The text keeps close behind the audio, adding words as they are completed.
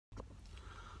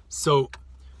So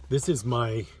this is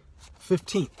my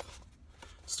 15th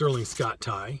Sterling Scott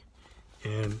tie,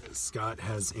 and Scott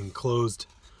has enclosed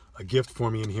a gift for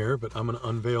me in here, but I'm going to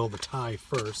unveil the tie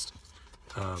first.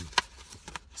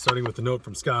 Starting with the note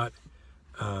from Scott.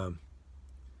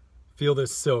 Feel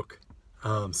this silk,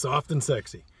 soft and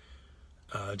sexy,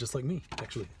 just like me,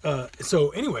 actually. So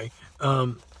anyway,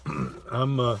 I'm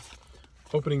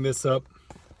opening this up.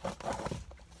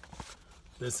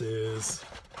 This is,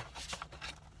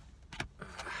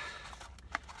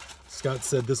 Scott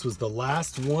said this was the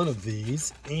last one of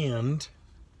these, and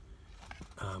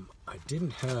I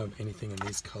didn't have anything in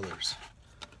these colors.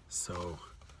 So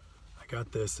I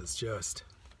got this. It's just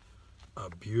a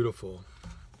beautiful,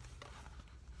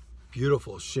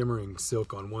 beautiful shimmering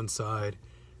silk on one side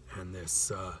and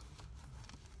this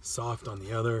soft on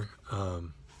the other.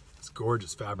 It's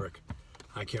gorgeous fabric.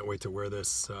 I can't wait to wear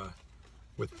this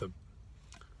with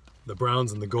the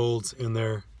browns and the golds in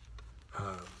there.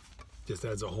 Just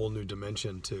adds a whole new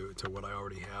dimension to what I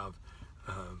already have.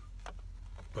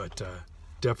 But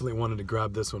definitely wanted to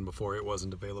grab this one before it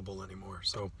wasn't available anymore.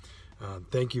 So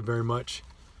thank you very much,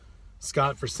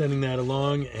 Scott, for sending that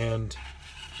along. And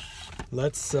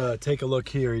let's take a look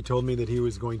here. He told me that he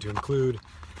was going to include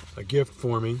a gift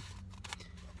for me.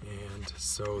 And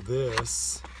so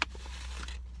this,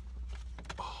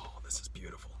 oh, this is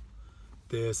beautiful.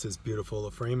 This is beautiful.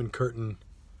 A frame and curtain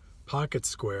pocket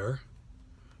square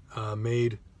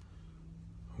made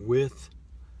with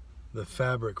the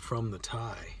fabric from the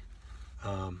tie.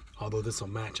 Although this will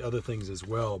match other things as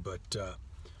well, but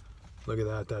look at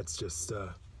that. That's just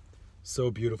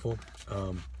so beautiful.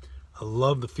 I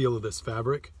love the feel of this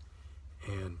fabric,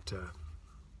 and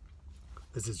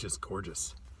this is just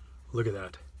gorgeous. Look at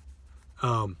that.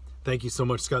 Thank you so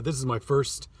much, Scott. This is my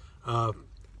first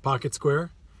pocket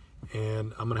square,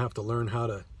 and I'm gonna have to learn how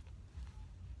to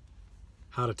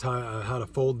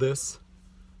fold this.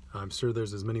 I'm sure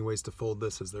there's as many ways to fold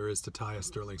this as there is to tie a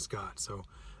Sterling Scott. So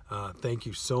thank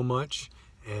you so much,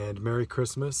 and Merry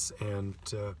Christmas, and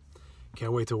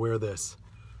can't wait to wear this.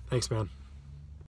 Thanks, man.